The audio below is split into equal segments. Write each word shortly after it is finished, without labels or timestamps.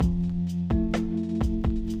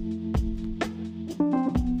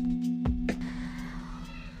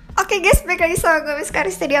Oke guys, balik lagi sama gue Miss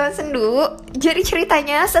Karis di Aman Sendu. Jadi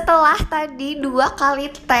ceritanya setelah tadi 2 kali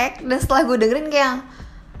tag dan setelah gue dengerin kayak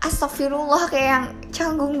astagfirullah, kayak yang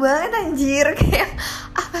canggung banget anjir. Kayak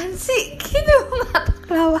apaan sih gitu, gak tau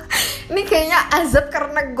kenapa. Ini kayaknya azab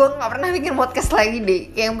karena gue gak pernah bikin podcast lagi deh,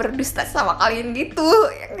 kayak yang berdusta sama kalian gitu.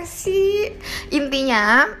 Ya gak sih?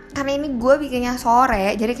 Intinya karena ini gue bikinnya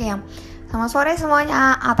sore, jadi kayak selamat sore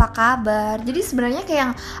semuanya, apa kabar? Jadi sebenarnya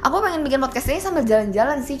kayak aku pengen bikin podcast ini sambil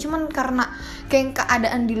jalan-jalan sih, cuman karena kayak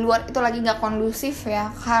keadaan di luar itu lagi nggak kondusif ya,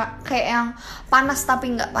 kayak yang panas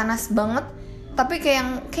tapi nggak panas banget, tapi kayak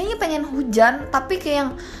yang kayaknya pengen hujan, tapi kayak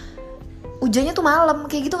yang hujannya tuh malam,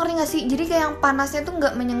 kayak gitu, ngerti nggak sih? Jadi kayak yang panasnya tuh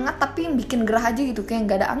nggak menyengat tapi yang bikin gerah aja gitu, kayak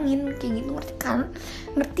nggak ada angin, kayak gitu, ngerti kan?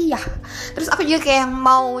 Ngerti ya? Terus aku juga kayak yang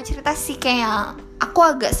mau cerita sih, kayak aku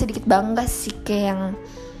agak sedikit bangga sih, kayak yang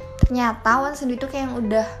ternyata Aman Sendu itu kayak yang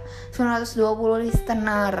udah 920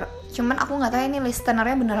 listener. Cuman aku gak tahu ini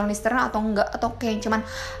listenernya beneran listener atau enggak, atau kayak cuman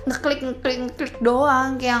ngeklik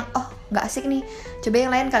doang, kayak yang, oh gak asik nih, coba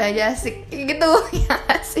yang lain kali aja asik, kayak gitu. Ya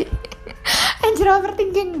asik. Anjir,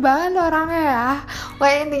 overthinking banget orangnya ya.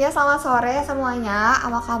 Wah, intinya selamat sore semuanya,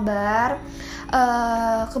 apa kabar?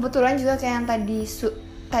 Kebetulan juga kayak yang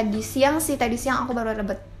tadi siang aku baru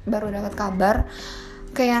dapat kabar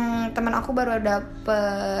kayak yang teman aku baru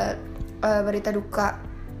dapet berita duka.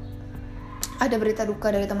 Ada berita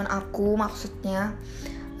duka dari teman aku, maksudnya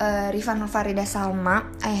Rifan Farida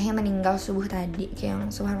Salma, ayahnya meninggal subuh tadi. Kayak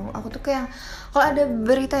yang subhanallah, aku tuh kayak kalau ada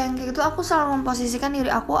berita yang kayak gitu, aku selalu memposisikan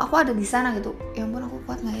diri aku ada di sana gitu. Ya ampun, aku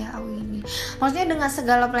kuat nggak ya aku ini? Maksudnya dengan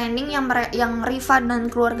segala planning yang Rifan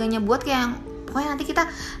dan keluarganya buat, kayak yang pokoknya nanti kita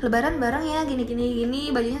lebaran bareng ya,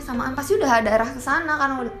 gini, bajunya samaan, pasti udah ada arah ke sana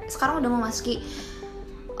kan. Sekarang udah memasuki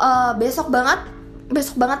besok banget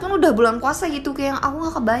pun udah bulan puasa gitu. Kayak yang aku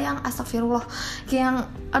gak kebayang, astagfirullah, kayak yang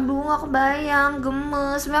aduh gak kebayang,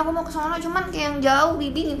 gemes. Sebenernya aku mau ke sana, cuman kayak yang jauh,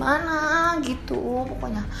 Bibi gimana gitu.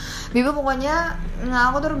 Pokoknya nah,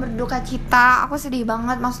 aku tuh berduka cita, aku sedih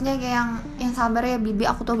banget. Maksudnya kayak yang sabar ya Bibi,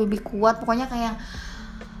 aku tuh Bibi kuat. Pokoknya kayak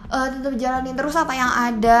tetap jalanin terus apa yang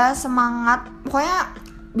ada, semangat. Pokoknya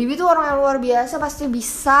Bibi tuh orang yang luar biasa, pasti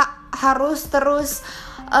bisa, harus terus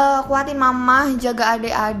kuatin mama, jaga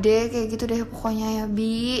adik-adik, kayak gitu deh pokoknya ya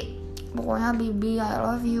Bi. Pokoknya Bibi, I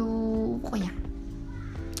love you. Pokoknya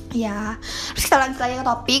ya. Terus kita lanjut lagi ke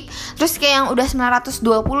topik. Terus kayak yang udah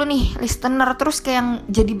 920 nih listener. Terus kayak yang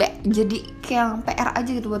jadi kayak yang PR aja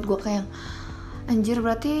gitu buat gue, kayak yang anjir,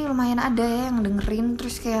 berarti lumayan ada ya yang dengerin.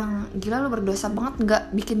 Terus kayak yang gila, lu berdosa banget gak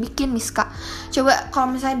bikin Miska. Coba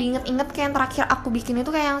kalau misalnya diinget-inget, kayak yang terakhir aku bikin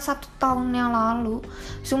itu kayak yang 1 tahun yang lalu.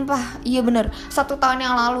 Sumpah, iya bener, 1 tahun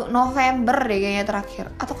yang lalu, November deh kayaknya terakhir.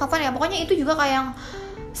 Atau kapan ya, pokoknya itu juga kayak yang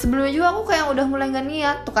sebelumnya juga aku kayak udah mulai gak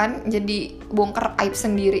niat tuh kan, jadi bongkar aib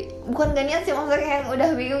sendiri. Bukan gak niat sih, maksudnya kayak yang udah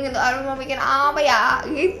bingung gitu, aduh mau bikin apa ya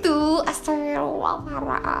gitu. Astagfirullah,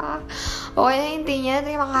 parah. Pokoknya intinya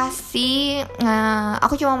terima kasih. Nah,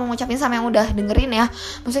 aku cuma mau ngucapin sama yang udah dengerin ya,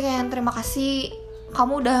 maksudnya kayak yang terima kasih,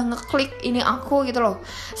 kamu udah ngeklik ini aku gitu loh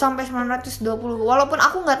sampai 920. Walaupun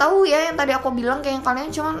aku nggak tahu ya yang tadi aku bilang, kayak yang kalian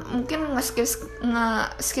cuman mungkin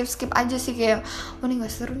skip aja sih, kayak oh ini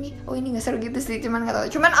nggak seru nih, oh ini nggak seru gitu sih. Cuman nggak tahu,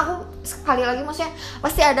 cuman aku sekali lagi maksudnya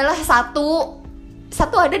pasti adalah satu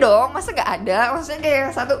ada dong, masa nggak ada? Maksudnya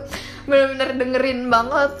kayak satu benar-benar dengerin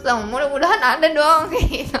banget, mudah-mudahan ada dong kayak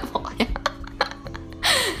gitu pokoknya.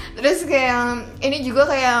 Terus kayak yang ini juga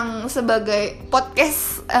kayak yang sebagai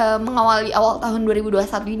podcast mengawali awal tahun 2021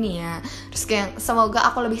 ini ya. Terus kayak semoga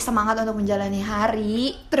aku lebih semangat untuk menjalani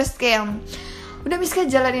hari. Terus kayak udah Miska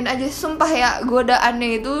jalanin aja. Sumpah ya,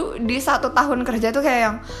 godaannya itu di 1 tahun kerja tuh kayak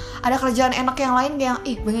yang ada kerjaan enak yang lain, kayak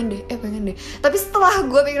yang pengen deh. Tapi setelah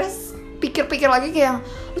gue pikir-pikir lagi, kayak yang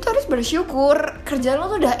lu tuh harus bersyukur kerjaan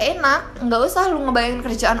lu tuh udah enak, nggak usah lu ngebayangin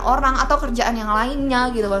kerjaan orang atau kerjaan yang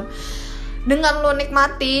lainnya gitu kan. Dengan lo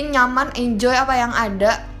nikmatin, nyaman, enjoy apa yang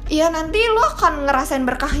ada, ya nanti lo akan ngerasain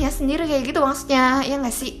berkahnya sendiri, kayak gitu maksudnya. Ya gak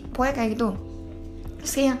sih? Pokoknya kayak gitu.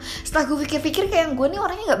 Terus kayak setelah gue pikir-pikir, kayak gue nih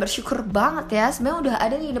orangnya gak bersyukur banget ya. Sebenarnya udah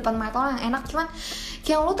ada di depan mata lo yang enak, cuman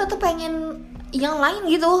kayak lo tetep pengen yang lain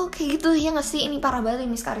gitu. Kayak gitu, ya gak sih? Ini parah banget,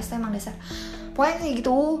 Miss Karista emang dasar. Pokoknya kayak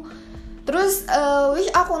gitu. Terus wish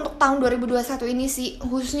aku untuk tahun 2021 ini sih,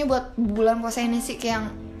 khususnya buat bulan puasa ini sih, kayak yang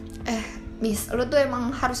Miss, lu tuh emang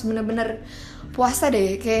harus bener-bener puasa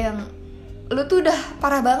deh. Kayak yang lu tuh udah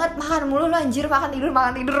parah banget, makan mulu lu anjir, makan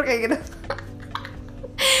tidur kayak gitu.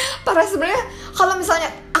 Parah sebenarnya. Kalau misalnya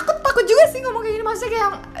aku takut juga sih ngomong kayak gini, maksudnya kayak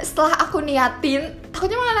yang setelah aku niatin,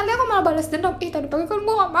 takutnya malah nanti aku malah balas dendam. Tadi pagi kan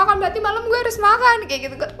gue gak makan, berarti malam gue harus makan, kayak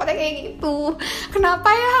gitu. Pada kayak gitu. Kenapa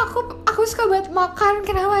ya aku suka banget makan?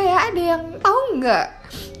 Kenapa ya? Ada yang tahu nggak?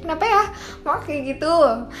 Kenapa ya? Mau kayak gitu.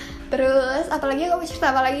 Terus apalagi aku mau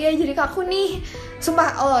cerita apa lagi ya jadi ke aku nih.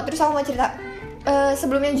 Sumpah, terus aku mau cerita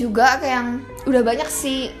sebelumnya juga kayak yang udah banyak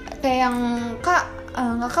sih kayak yang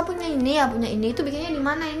Kak punya ini itu bikinnya di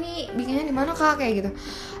mana, ini bikinnya di mana Kak, kayak gitu.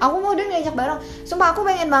 Aku mau udah ngajak bareng. Sumpah aku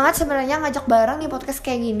pengen banget sebenarnya ngajak bareng nih podcast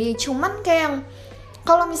kayak gini. Cuman kayak yang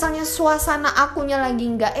kalau misalnya suasana akunya lagi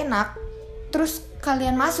nggak enak, terus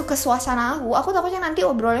kalian masuk ke suasana aku takutnya nanti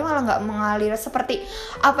obrolnya malah nggak mengalir seperti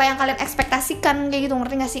apa yang kalian ekspektasikan kayak gitu,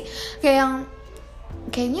 ngerti nggak sih? Kayak yang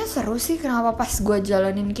kayaknya seru sih, kenapa pas gue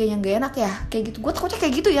jalanin kayaknya nggak enak ya, kayak gitu. Gue takutnya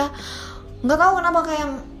kayak gitu ya, nggak tahu kenapa kayak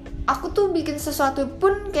yang aku tuh bikin sesuatu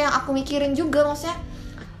pun kayak yang aku mikirin juga, maksudnya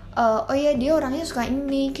oh iya dia orangnya suka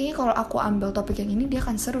ini, kayaknya kalau aku ambil topik yang ini dia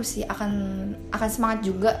akan seru sih, akan semangat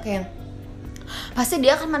juga, kayak pasti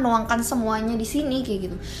dia akan menuangkan semuanya di sini kayak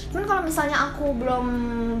gitu. Cuman kalau misalnya aku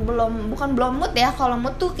belum mood ya, kalau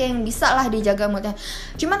mood tuh kayak bisa lah dijaga moodnya.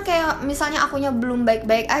 Cuman kayak misalnya akunya belum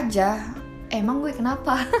baik-baik aja, emang gue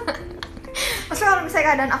kenapa? Maksudnya kalau misalnya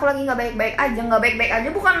keadaan aku lagi nggak baik-baik aja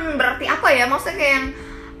bukan berarti apa ya, maksudnya kayak yang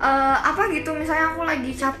apa gitu, misalnya aku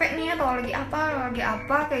lagi capek nih atau lagi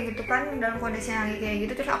apa kayak gitu kan, dalam kondisi yang lagi kayak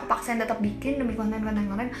gitu, terus aku paksain tetap bikin demi konten,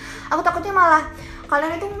 aku takutnya malah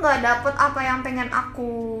kalian itu nggak dapet apa yang pengen aku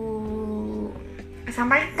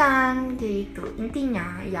sampaikan gitu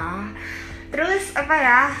intinya ya. Terus apa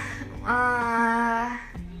ya,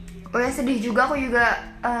 oh ya sedih juga, aku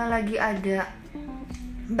juga lagi ada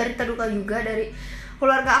berita duka juga dari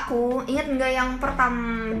keluarga aku. Ingat nggak yang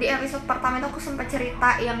di episode pertama itu aku sempat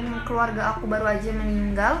cerita yang keluarga aku baru aja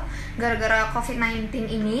meninggal gara-gara COVID-19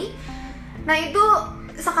 ini. Nah itu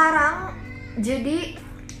sekarang jadi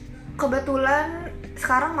kebetulan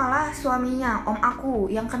sekarang malah suaminya om aku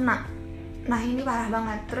yang kena. Nah ini parah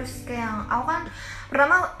banget. Terus kayak aku kan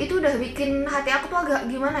pertama itu udah bikin hati aku tuh agak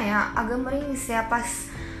gimana ya, agak meringis ya pas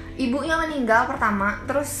ibunya meninggal pertama,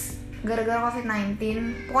 terus gara-gara COVID-19.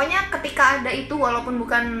 Pokoknya ketika ada itu, walaupun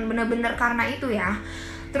bukan bener-bener karena itu ya.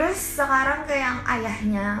 Terus sekarang kayak yang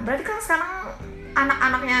ayahnya, berarti kan sekarang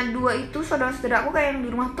anak-anaknya dua itu, saudara-saudara aku kayak yang di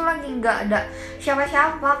rumah tuh lagi nggak ada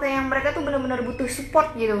siapa-siapa, kayak yang mereka tuh bener-bener butuh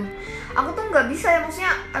support gitu. Aku tuh nggak bisa ya,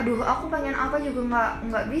 maksudnya aduh aku pengen apa juga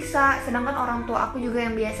nggak bisa. Sedangkan orang tua aku juga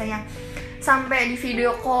yang biasanya sampai di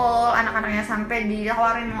video call anak-anaknya, sampai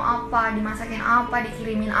ditawarin mau apa, dimasakin apa,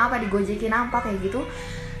 dikirimin apa, digojekin apa kayak gitu.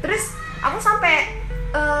 Terus aku sampai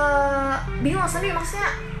bingung sendiri, maksudnya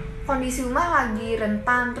kondisi rumah lagi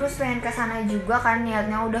rentan, terus pengen kesana juga kan,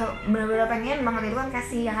 niatnya udah bener-bener pengen banget itu kan,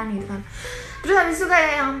 kasihan gitu kan. Terus habis itu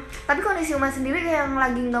kayak yang, tapi kondisi rumah sendiri kayak yang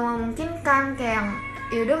lagi nggak memungkinkan, kayak yang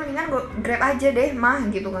yaudah mendingan gue grab aja deh mah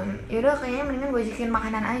gitu kan, yaudah kayaknya mendingan gue ajakin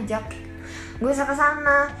makanan aja, gue bisa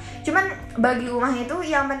kesana. Cuman bagi Umah itu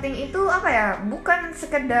yang penting itu apa ya, bukan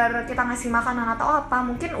sekedar kita ngasih makanan atau apa.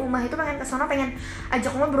 Mungkin Umah itu pengen kesana, pengen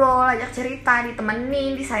ajak ngobrol, ajak cerita,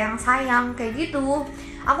 ditemenin, disayang-sayang kayak gitu.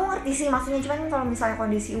 Aku ngerti sih maksudnya, cuman kalau misalnya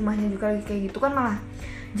kondisi Umahnya juga lagi kayak gitu kan,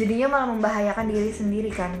 jadinya malah membahayakan diri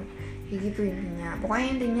sendiri kan, kayak gitu intinya. Pokoknya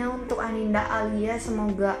intinya untuk Aninda Alia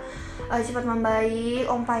semoga cepat membaik,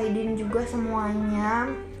 Om Paidin juga semuanya.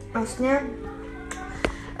 Maksudnya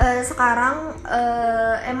sekarang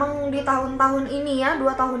emang di tahun-tahun ini ya, 2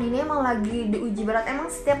 tahun ini emang lagi diuji berat.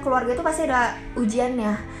 Emang setiap keluarga itu pasti ada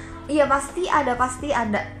ujiannya. Iya pasti ada.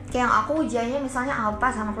 Kayak yang aku ujiannya misalnya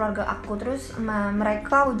apa sama keluarga aku, terus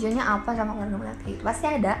mereka ujiannya apa sama keluarga mereka, itu pasti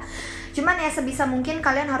ada. Cuman ya sebisa mungkin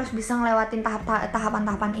kalian harus bisa ngelewatin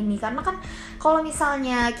tahapan-tahapan ini, karena kan kalau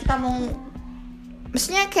misalnya kita mau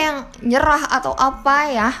maksudnya kayak nyerah atau apa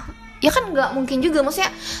ya kan nggak mungkin juga.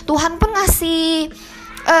 Maksudnya Tuhan pun ngasih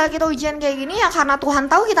kita ujian kayak gini ya karena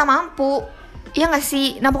Tuhan tahu kita mampu, ya nggak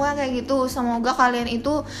sih? Nah pokoknya kayak gitu. Semoga kalian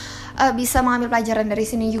itu bisa mengambil pelajaran dari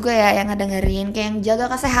sini juga ya, yang ngedengerin, kayak yang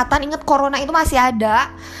jaga kesehatan. Ingat corona itu masih ada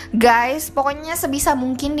guys, pokoknya sebisa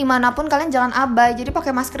mungkin dimanapun kalian jangan abai, jadi pakai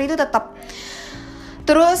masker itu tetap.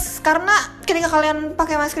 Terus karena ketika kalian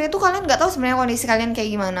pakai masker itu kalian nggak tahu sebenarnya kondisi kalian kayak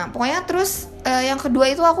gimana. Pokoknya terus yang kedua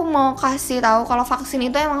itu aku mau kasih tahu kalau vaksin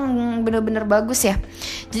itu emang bener-bener bagus ya.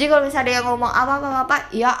 Jadi kalau misalnya ada yang ngomong apa,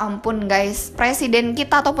 ya ampun guys, presiden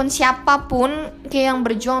kita ataupun siapapun kayak yang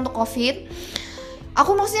berjuang untuk COVID,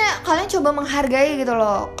 aku maksudnya kalian coba menghargai gitu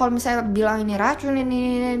loh. Kalau misalnya bilang ini racun,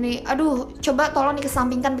 ini, aduh coba tolong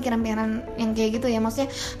dikesampingkan pikiran-pikiran yang kayak gitu ya. Maksudnya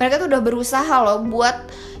mereka tuh udah berusaha loh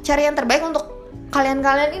buat cari yang terbaik untuk kalian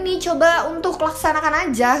ini, coba untuk laksanakan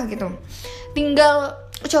aja gitu. Tinggal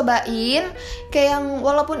cobain kayak yang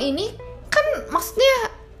walaupun ini kan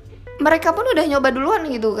maksudnya mereka pun udah nyoba duluan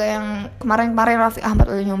gitu, kayak yang kemarin Raffi Ahmad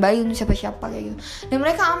udah nyobain siapa kayak gitu, dan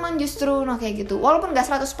mereka aman justru. Nah kayak gitu, walaupun gak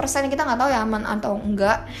 100% kita gak tahu ya aman atau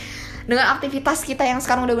enggak, dengan aktivitas kita yang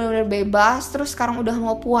sekarang udah benar-benar bebas, terus sekarang udah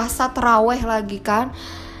mau puasa taraweh lagi kan.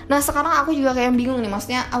 Nah sekarang aku juga kayak bingung nih,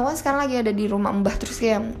 maksudnya aku kan sekarang lagi ada di rumah Mbah, terus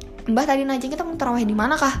kayak Mbah tadi nanya kita mau taraweh di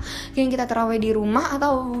mana kah? Kayak kita taraweh di rumah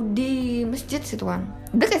atau di masjid situ kan?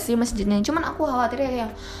 Deket sih masjidnya, cuman aku khawatir ya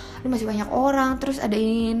kayak ini masih banyak orang, terus ada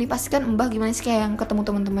ini pasti kan Mbah gimana sih kayak yang ketemu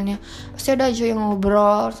teman-temannya, pasti ada aja yang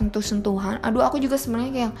ngobrol, sentuh-sentuhan. Aduh aku juga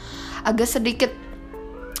sebenarnya kayak agak sedikit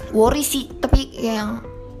worry sih, tapi kayak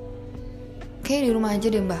di rumah aja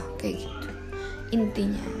deh Mbah, kayak gitu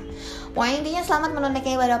intinya. Intinya selamat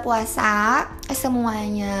menunaikan ibadah puasa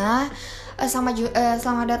semuanya.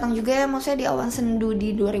 Selamat datang juga ya, maksudnya di Awan Sendu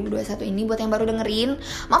di 2021 ini. Buat yang baru dengerin,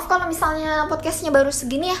 maaf kalau misalnya podcastnya baru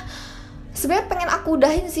segini ya. Sebenarnya pengen aku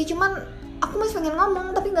udahin sih, cuman aku masih pengen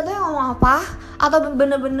ngomong tapi nggak tahu yang ngomong apa, atau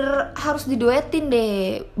bener-bener harus diduetin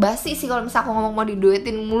deh. Basi sih kalau misalnya aku ngomong mau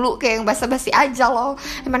diduetin mulu, kayak yang basa-basi aja loh.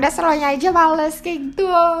 Emang dasar lo nya aja males kayak gitu,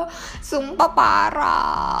 sumpah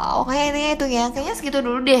parah. Oke intinya itu ya, kayaknya segitu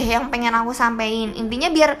dulu deh yang pengen aku sampein. Intinya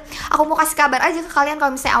biar aku mau kasih kabar aja ke kalian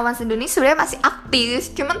kalau misalnya Awan Sendu ini sebenarnya masih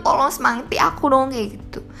aktif, cuman tolong semangati aku dong kayak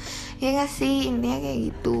gitu. Ya nggak sih, intinya kayak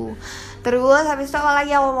gitu. Terus habis itu apa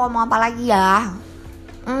lagi, aku mau ngomong apa lagi ya?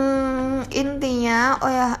 Intinya, oh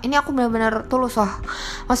ya, ini aku benar-benar tulus loh.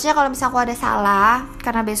 Maksudnya kalau misalnya aku ada salah,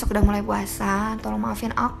 karena besok udah mulai puasa, tolong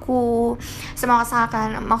maafin aku. Semua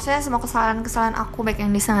kesalahan aku, baik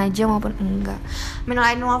yang disengaja maupun enggak. Minal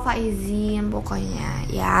aidin wal faizin pokoknya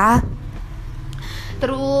ya.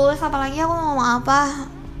 Terus apalagi aku mau ngomong apa?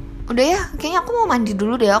 Udah ya, kayaknya aku mau mandi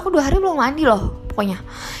dulu deh. Aku 2 hari belum mandi loh pokoknya.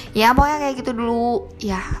 Ya pokoknya kayak gitu dulu.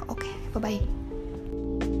 Ya oke, bye-bye.